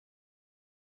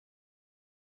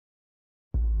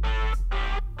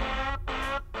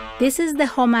This is the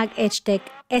HOMAG EDGETEQ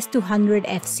S-200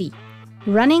 FC.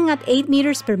 Running at 8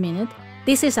 meters per minute,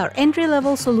 this is our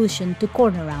entry-level solution to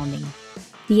corner rounding.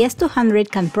 The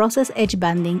S-200 can process edge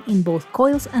banding in both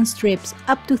coils and strips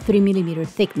up to 3 mm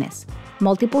thickness.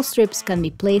 Multiple strips can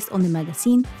be placed on the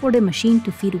magazine for the machine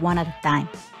to feed one at a time.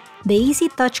 The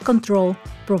easyTouch control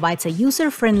provides a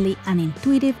user-friendly and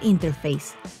intuitive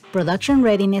interface. Production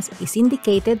readiness is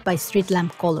indicated by street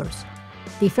lamp colors.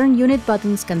 Different unit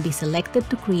buttons can be selected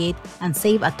to create and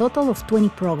save a total of 20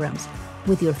 programs,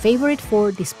 with your favorite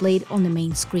 4 displayed on the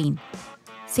main screen.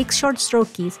 6 short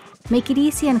stroke keys make it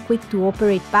easy and quick to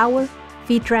operate power,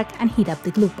 feed track, and heat up the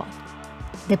glue pot.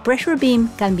 The pressure beam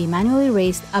can be manually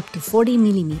raised up to 40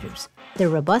 mm. The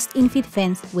robust infeed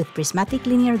fence with prismatic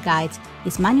linear guides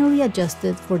is manually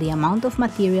adjusted for the amount of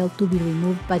material to be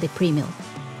removed by the pre-mill.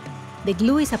 The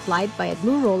glue is applied by a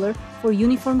glue roller for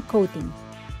uniform coating.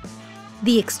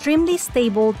 The extremely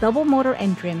stable double motor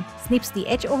end trim snips the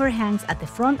edge overhangs at the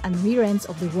front and rear ends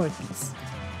of the workpiece.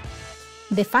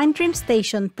 The fine trim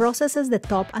station processes the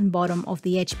top and bottom of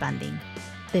the edge banding.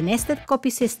 The nested copy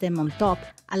system on top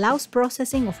allows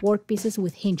processing of workpieces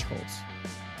with hinge holes.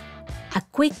 A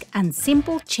quick and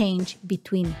simple change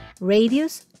between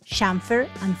radius, chamfer,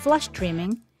 and flush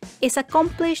trimming is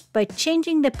accomplished by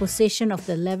changing the position of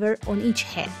the lever on each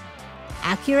head.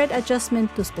 Accurate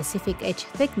adjustment to specific edge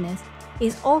thickness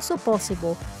is also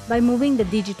possible by moving the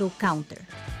digital counter.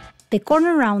 The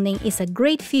corner rounding is a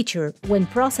great feature when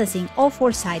processing all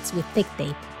 4 sides with thick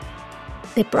tape.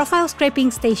 The profile scraping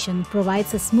station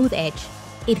provides a smooth edge.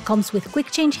 It comes with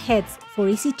quick change heads for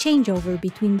easy changeover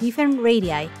between different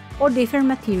radii or different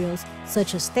materials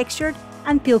such as textured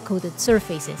and peel-coated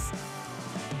surfaces.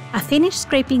 A finished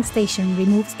scraping station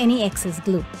removes any excess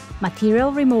glue.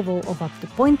 Material removal of up to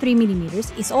 0.3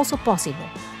 mm is also possible.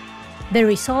 The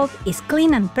result is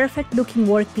clean and perfect looking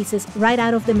workpieces right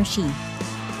out of the machine.